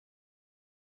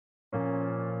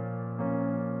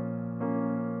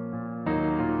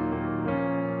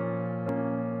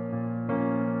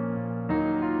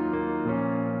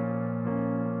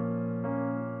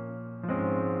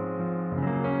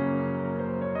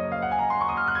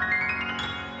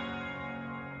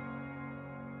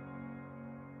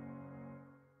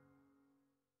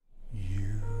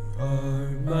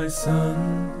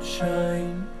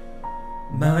sunshine,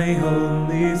 my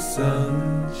only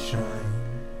sunshine.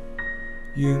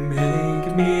 You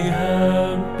make me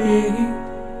happy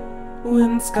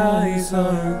when skies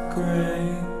are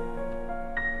gray.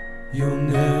 You'll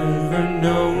never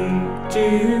know,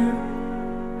 dear,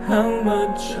 how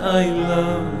much I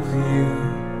love you.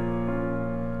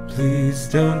 Please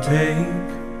don't take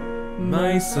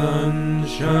my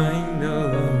sunshine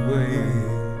away.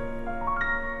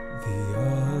 The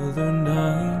other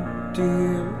night,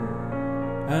 dear,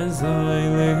 as I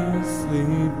lay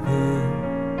sleeping,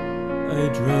 I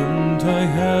dreamt I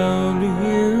held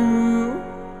you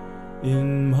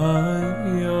in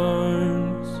my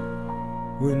arms.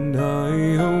 When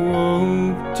I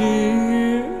awoke,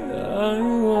 dear, I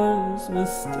was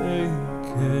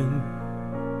mistaken.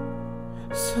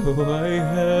 So I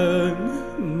had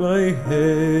my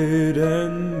head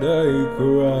and I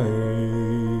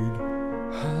cried.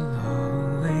 I'll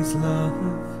always love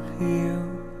you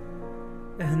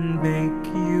and make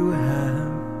you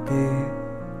happy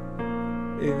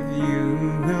if you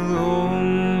will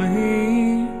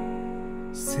only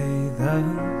say the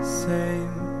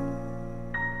same.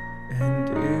 And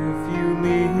if you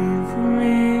leave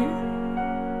me,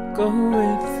 go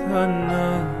with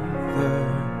another,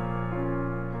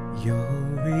 you'll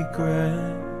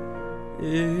regret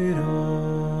it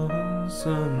all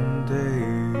someday.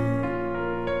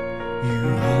 You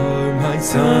are my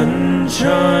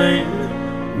sunshine,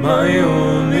 my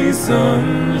only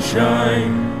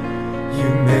sunshine. You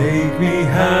make me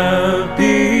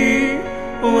happy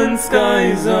when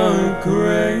skies are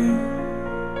gray.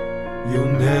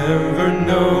 You'll never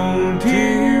know,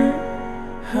 dear,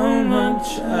 how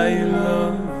much I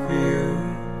love you.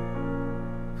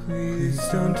 Please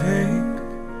don't take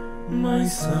my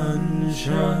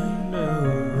sunshine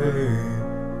away.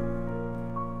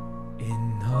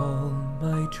 In all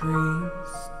my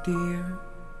dreams, dear,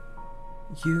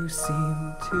 you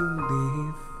seem to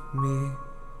leave me.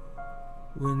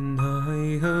 When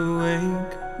I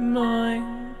awake, my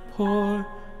poor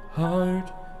heart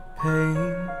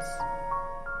pains.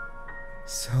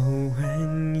 So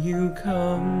when you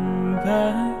come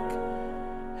back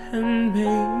and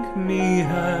make me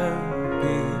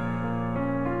happy,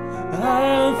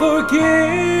 I'll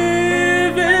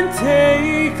forgive and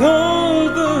take all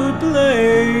the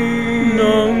blame.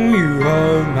 No, you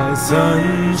are my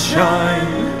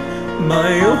sunshine,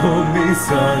 my only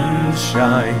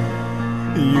sunshine.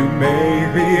 You make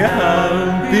me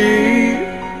happy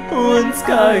when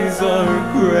skies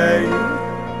are gray.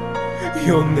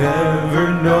 You'll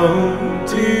never know,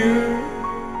 dear,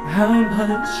 how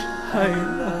much I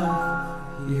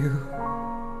love you.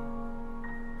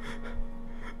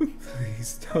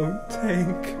 Please don't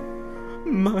take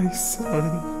my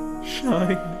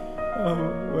sunshine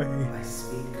away. I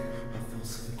speak of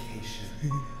falsification.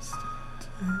 Please don't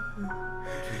take.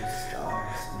 To the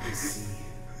stars and the sea,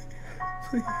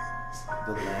 Please.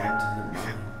 the land and the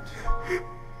mind,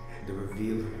 the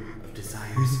revealer of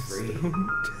desires free. Don't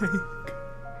take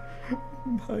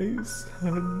my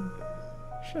sunshine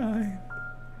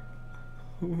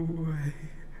away.